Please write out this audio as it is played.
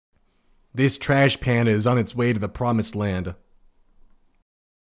This trash panda is on its way to the promised land.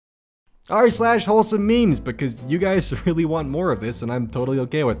 r/WholesomeMemes, because you guys really want more of this and I'm totally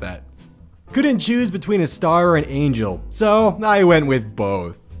okay with that. Couldn't choose between a star or an angel, so I went with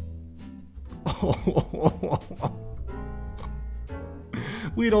both.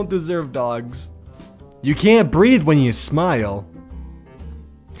 We don't deserve dogs. You can't breathe when you smile.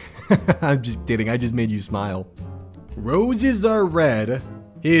 I'm just kidding, I just made you smile. Roses are red.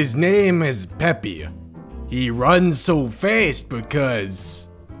 His name is Peppy. He runs so fast because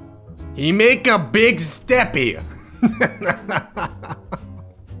he make a big steppy.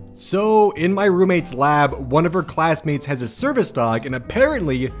 So, in my roommate's lab, one of her classmates has a service dog, and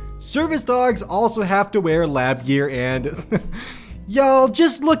apparently, service dogs also have to wear lab gear, and y'all,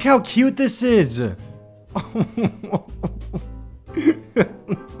 just look how cute this is.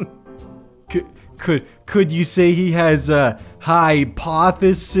 Could you say he has a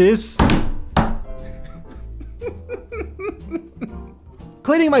hypothesis?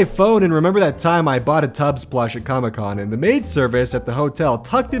 Cleaning my phone and remember that time I bought a Tubbs plush at Comic-Con and the maid service at the hotel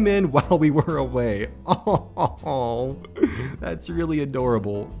tucked him in while we were away. Oh, that's really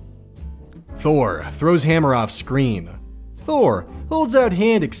adorable. Thor throws hammer off screen. Thor holds out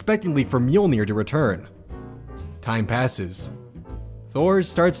hand expectantly for Mjolnir to return. Time passes. Thor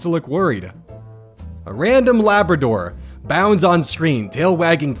starts to look worried. A random Labrador bounds on screen, tail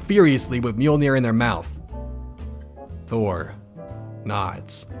wagging furiously with Mjolnir in their mouth. Thor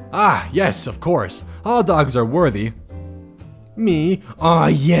nods. Ah, yes, of course. All dogs are worthy. Me? Ah,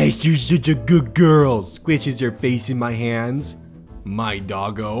 yes, you're such a good girl. Squishes her face in my hands. My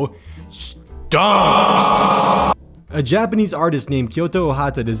doggo stonks! A Japanese artist named Kyoto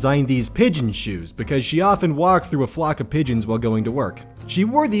Ohata designed these pigeon shoes because she often walked through a flock of pigeons while going to work. She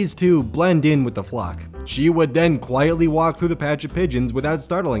wore these to blend in with the flock. She would then quietly walk through the patch of pigeons without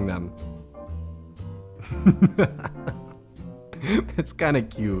startling them. That's kind of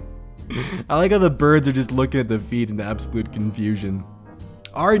cute. I like how the birds are just looking at the feet in absolute confusion.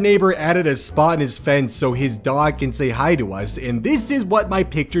 Our neighbor added a spot in his fence so his dog can say hi to us, and this is what my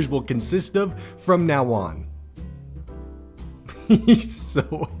pictures will consist of from now on. He's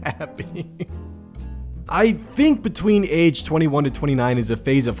so happy. I think between age 21 to 29 is a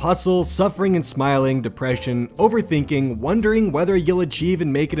phase of hustle, suffering and smiling, depression, overthinking, wondering whether you'll achieve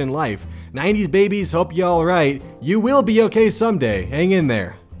and make it in life. 90s babies, hope y'all alright. You will be okay someday. Hang in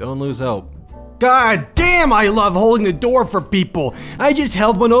there. Don't lose hope. God damn, I love holding the door for people. I just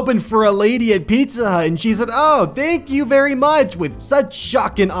held one open for a lady at Pizza Hut and she said, "Oh, thank you very much," with such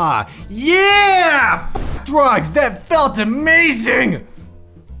shock and awe. Yeah! Drugs, that felt amazing!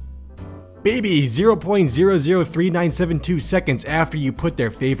 Baby, 0.003972 seconds after you put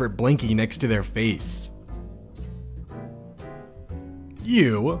their favorite blankie next to their face.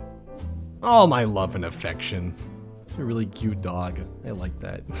 You. All my love and affection. It's a really cute dog. I like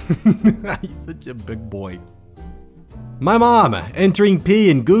that. He's such a big boy. My mom, entering P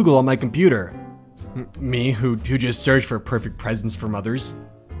in Google on my computer. Me, who just searched for perfect presents for mothers.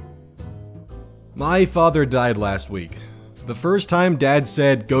 My father died last week. The first time Dad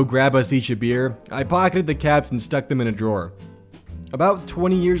said, "Go grab us each a beer," I pocketed the caps and stuck them in a drawer. About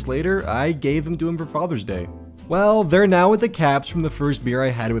 20 years later, I gave them to him for Father's Day. Well, they're now with the caps from the first beer I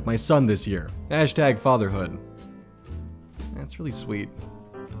had with my son this year. Hashtag fatherhood. That's really sweet.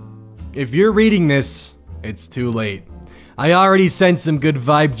 If you're reading this, it's too late. I already sent some good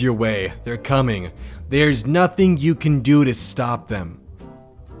vibes your way. They're coming. There's nothing you can do to stop them.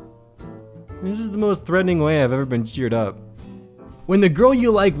 This is the most threatening way I've ever been cheered up. When the girl you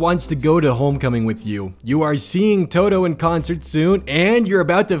like wants to go to homecoming with you, you are seeing Toto in concert soon, and you're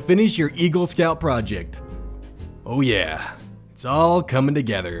about to finish your Eagle Scout project. Oh yeah, it's all coming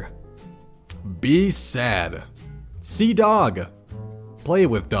together. Be sad. See dog. Play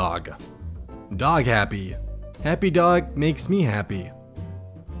with dog. Dog happy. Happy dog makes me happy.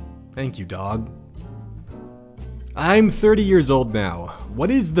 Thank you, dog. I'm 30 years old now.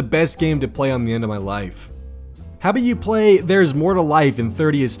 What is the best game to play on the end of my life? How about you play There's More to Life and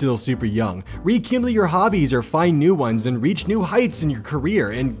 30 is Still Super Young? Rekindle your hobbies or find new ones and reach new heights in your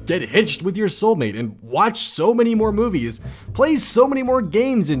career and get hitched with your soulmate and watch so many more movies, play so many more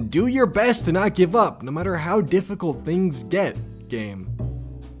games and do your best to not give up no matter how difficult things get. Game.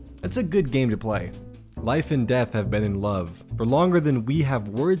 That's a good game to play. Life and death have been in love for longer than we have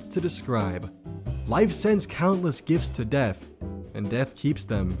words to describe. Life sends countless gifts to death, and death keeps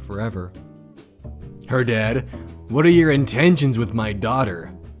them forever. Her dad, what are your intentions with my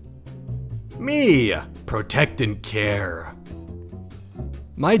daughter? Me, protect and care.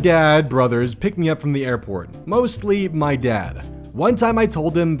 My dad, brothers picked me up from the airport. Mostly my dad. One time I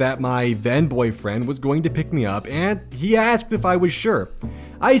told him that my then boyfriend was going to pick me up, and he asked if I was sure.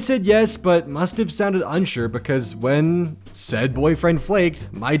 I said yes, but must have sounded unsure because when said boyfriend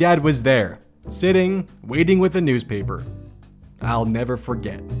flaked, my dad was there, sitting, waiting with a newspaper. I'll never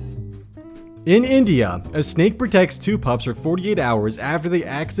forget. In India, a snake protects two pups for 48 hours after they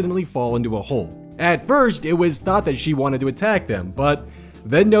accidentally fall into a hole. At first, it was thought that she wanted to attack them, but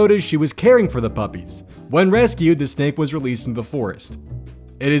then noticed she was caring for the puppies. When rescued, the snake was released into the forest.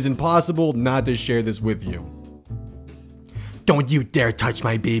 It is impossible not to share this with you. Don't you dare touch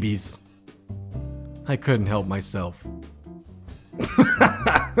my babies. I couldn't help myself.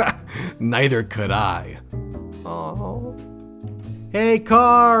 Neither could I. Oh. Hey,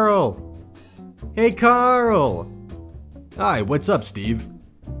 Carl. Hey, Carl. Hi, what's up, Steve?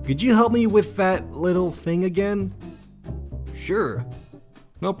 Could you help me with that little thing again? Sure.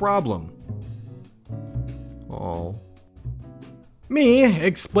 No problem. Oh. Me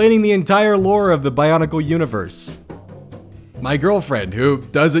explaining the entire lore of the Bionicle universe. My girlfriend, who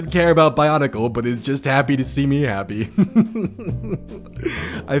doesn't care about Bionicle but is just happy to see me happy.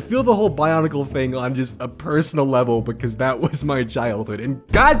 I feel the whole Bionicle thing on just a personal level because that was my childhood. And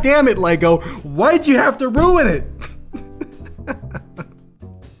god damn it, Lego, why'd you have to ruin it?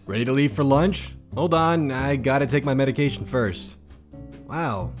 Ready to leave for lunch? Hold on, I gotta take my medication first.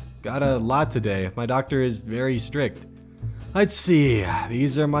 Wow, got a lot today. My doctor is very strict. Let's see,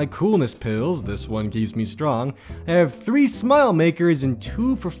 these are my coolness pills. This one keeps me strong. I have 3 smile makers and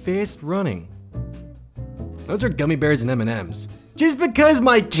 2 for fast running. Those are gummy bears and M&Ms. Just because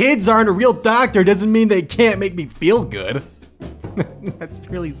my kids aren't a real doctor doesn't mean they can't make me feel good. That's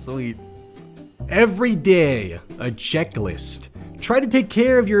really sweet. Every day, a checklist. Try to take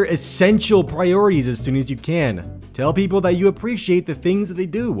care of your essential priorities as soon as you can. Tell people that you appreciate the things that they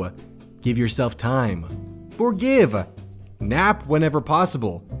do. Give yourself time. Forgive. Nap whenever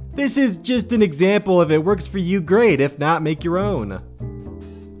possible. This is just an example. If it works for you, great. If not, make your own.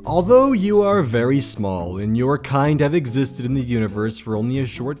 Although you are very small and your kind have existed in the universe for only a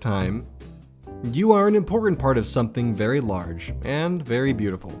short time, you are an important part of something very large and very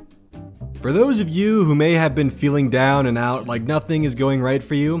beautiful. For those of you who may have been feeling down and out like nothing is going right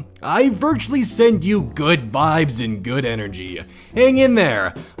for you, I virtually send you good vibes and good energy. Hang in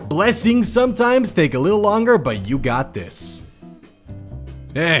there. Blessings sometimes take a little longer, but you got this.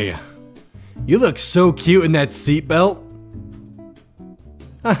 Hey, you look so cute in that seatbelt.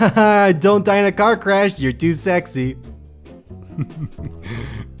 Don't die in a car crash, you're too sexy.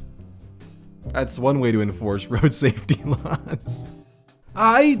 That's one way to enforce road safety laws.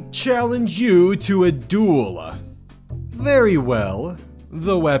 I challenge you to a duel. Very well.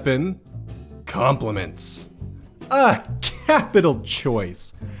 The weapon, compliments. A capital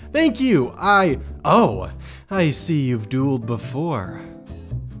choice. Thank you. I see you've dueled before.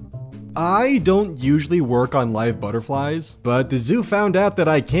 I don't usually work on live butterflies, but the zoo found out that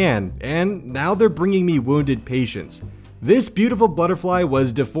I can, and now they're bringing me wounded patients. This beautiful butterfly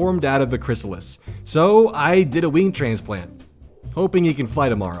was deformed out of the chrysalis, so I did a wing transplant, hoping he can fly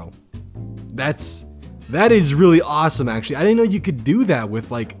tomorrow. That is really awesome, actually. I didn't know you could do that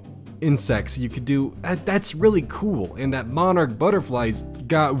with, like, insects. You could do, that's really cool, and that monarch butterfly's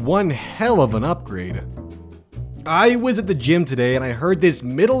got one hell of an upgrade. I was at the gym today and I heard this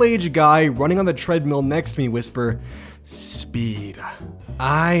middle-aged guy running on the treadmill next to me whisper, "Speed.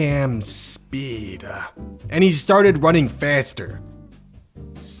 I am speed." And he started running faster.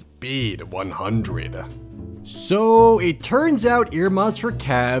 Speed 100. So it turns out earmuffs for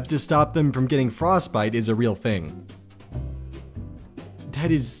calves to stop them from getting frostbite is a real thing.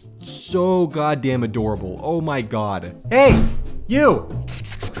 That is so goddamn adorable. Oh my god. Hey, you!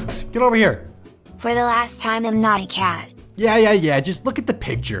 Get over here. For the last time, I'm not a cat. Yeah, just look at the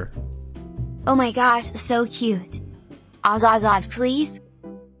picture. Oh my gosh, so cute. Oz, Oz, Oz, please?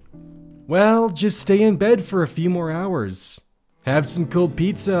 Well, just stay in bed for a few more hours. Have some cold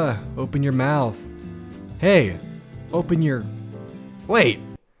pizza. Open your mouth. Hey, open your... Wait,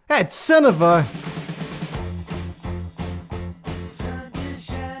 that son of a...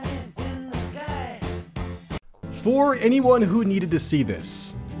 For anyone who needed to see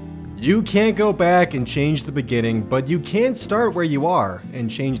this, you can't go back and change the beginning, but you can start where you are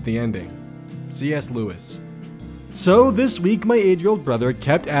and change the ending. C.S. Lewis. So this week my 8-year-old brother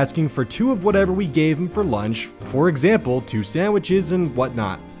kept asking for 2 of whatever we gave him for lunch, for example, 2 sandwiches and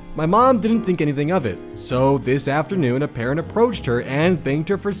whatnot. My mom didn't think anything of it, so this afternoon a parent approached her and thanked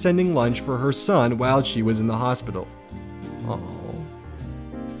her for sending lunch for her son while she was in the hospital. Aww.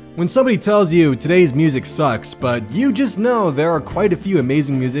 When somebody tells you today's music sucks, but you just know there are quite a few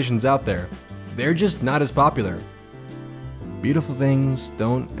amazing musicians out there, they're just not as popular. Beautiful things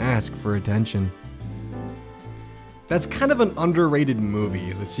don't ask for attention. That's kind of an underrated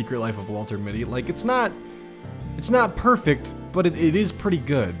movie, The Secret Life of Walter Mitty. Like, it's not perfect, but it is pretty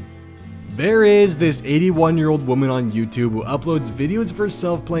good. There is this 81-year-old woman on YouTube who uploads videos of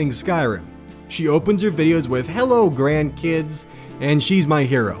herself playing Skyrim. She opens her videos with, "Hello, grandkids," and she's my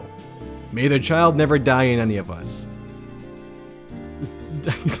hero. May the child never die in any of us.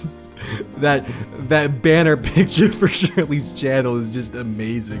 That banner picture for Shirley's channel is just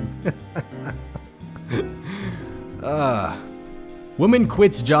amazing. Woman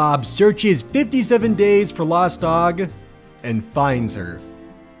quits job, searches 57 days for lost dog, and finds her.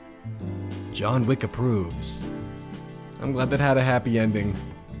 John Wick approves. I'm glad that had a happy ending.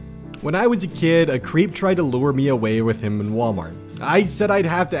 When I was a kid, a creep tried to lure me away with him in Walmart. I said I'd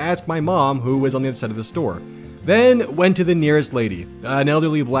have to ask my mom, who was on the other side of the store. Then went to the nearest lady, an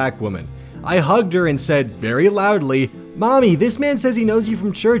elderly black woman. I hugged her and said very loudly, "Mommy, this man says he knows you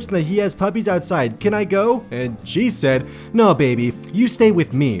from church and that he has puppies outside. Can I go?" And she said, "No, baby, you stay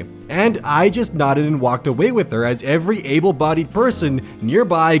with me." And I just nodded and walked away with her as every able-bodied person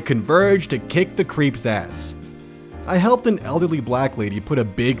nearby converged to kick the creep's ass. I helped an elderly black lady put a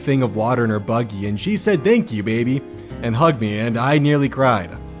big thing of water in her buggy and she said, "Thank you, baby," and hugged me, and I nearly cried.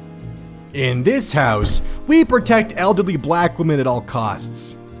 In this house, we protect elderly black women at all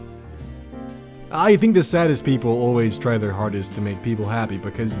costs. I think the saddest people always try their hardest to make people happy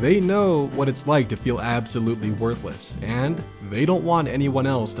because they know what it's like to feel absolutely worthless, and they don't want anyone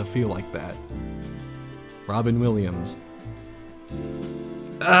else to feel like that. Robin Williams.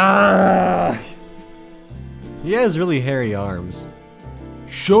 He has really hairy arms.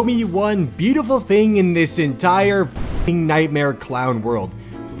 Show me one beautiful thing in this entire f***ing nightmare clown world.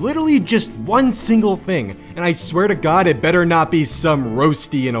 Literally just one single thing, and I swear to God it better not be some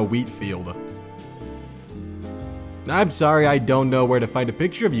roasty in a wheat field. I'm sorry, I don't know where to find a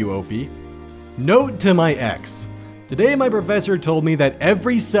picture of you, OP. Note to my ex. Today my professor told me that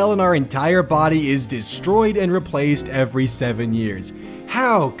every cell in our entire body is destroyed and replaced every 7 years.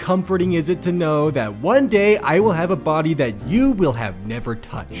 How comforting is it to know that one day I will have a body that you will have never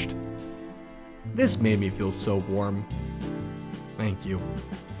touched. This made me feel so warm. Thank you.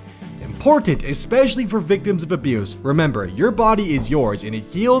 Important, especially for victims of abuse. Remember, your body is yours and it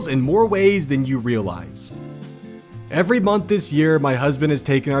heals in more ways than you realize. Every month this year, my husband has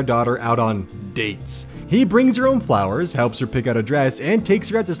taken our daughter out on dates. He brings her own flowers, helps her pick out a dress, and takes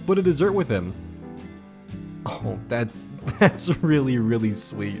her out to split a dessert with him. Oh, that's really, really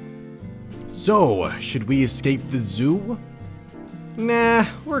sweet. So, should we escape the zoo? Nah,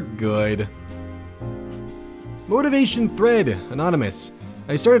 we're good. Motivation thread, anonymous.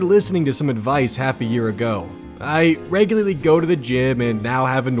 I started listening to some advice half a year ago. I regularly go to the gym and now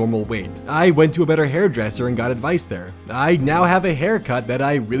have a normal weight. I went to a better hairdresser and got advice there. I now have a haircut that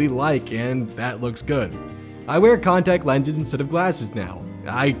I really like and that looks good. I wear contact lenses instead of glasses now.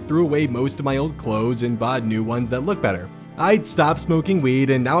 I threw away most of my old clothes and bought new ones that look better. I'd stopped smoking weed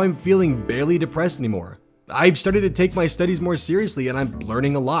and now I'm feeling barely depressed anymore. I've started to take my studies more seriously and I'm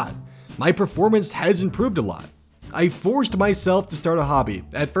learning a lot. My performance has improved a lot. I forced myself to start a hobby.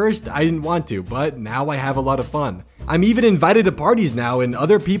 At first, I didn't want to, but now I have a lot of fun. I'm even invited to parties now and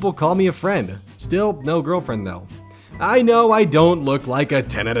other people call me a friend. Still, no girlfriend though. I know I don't look like a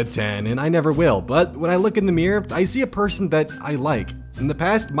 10 out of 10 and I never will, but when I look in the mirror, I see a person that I like. In the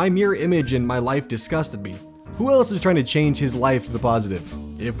past, my mirror image in my life disgusted me. Who else is trying to change his life to the positive?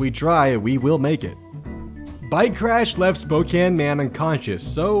 If we try, we will make it. Bike crash left Spokane man unconscious,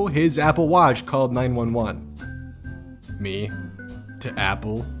 so his Apple Watch called 911. Me? To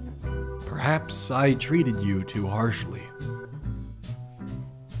Apple? Perhaps I treated you too harshly.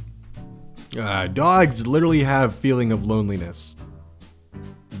 Dogs literally have feeling of loneliness.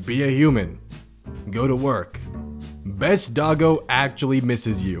 Be a human. Go to work. Best doggo actually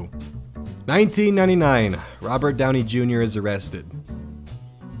misses you. 1999, Robert Downey Jr. is arrested.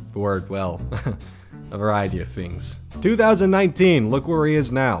 For, well, a variety of things. 2019, look where he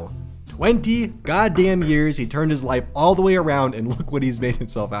is now. 20 goddamn years, he turned his life all the way around and look what he's made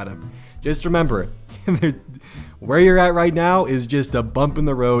himself out of. Just remember, where you're at right now is just a bump in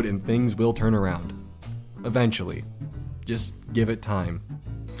the road and things will turn around. Eventually. Just give it time.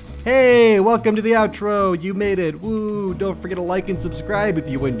 Hey, welcome to the outro. You made it. Woo! Don't forget to like and subscribe if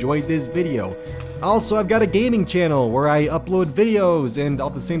you enjoyed this video. Also, I've got a gaming channel where I upload videos and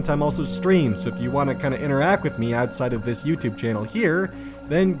at the same time also stream. So if you want to kind of interact with me outside of this YouTube channel here,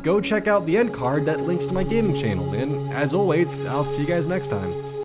 then go check out the end card that links to my gaming channel. And as always, I'll see you guys next time.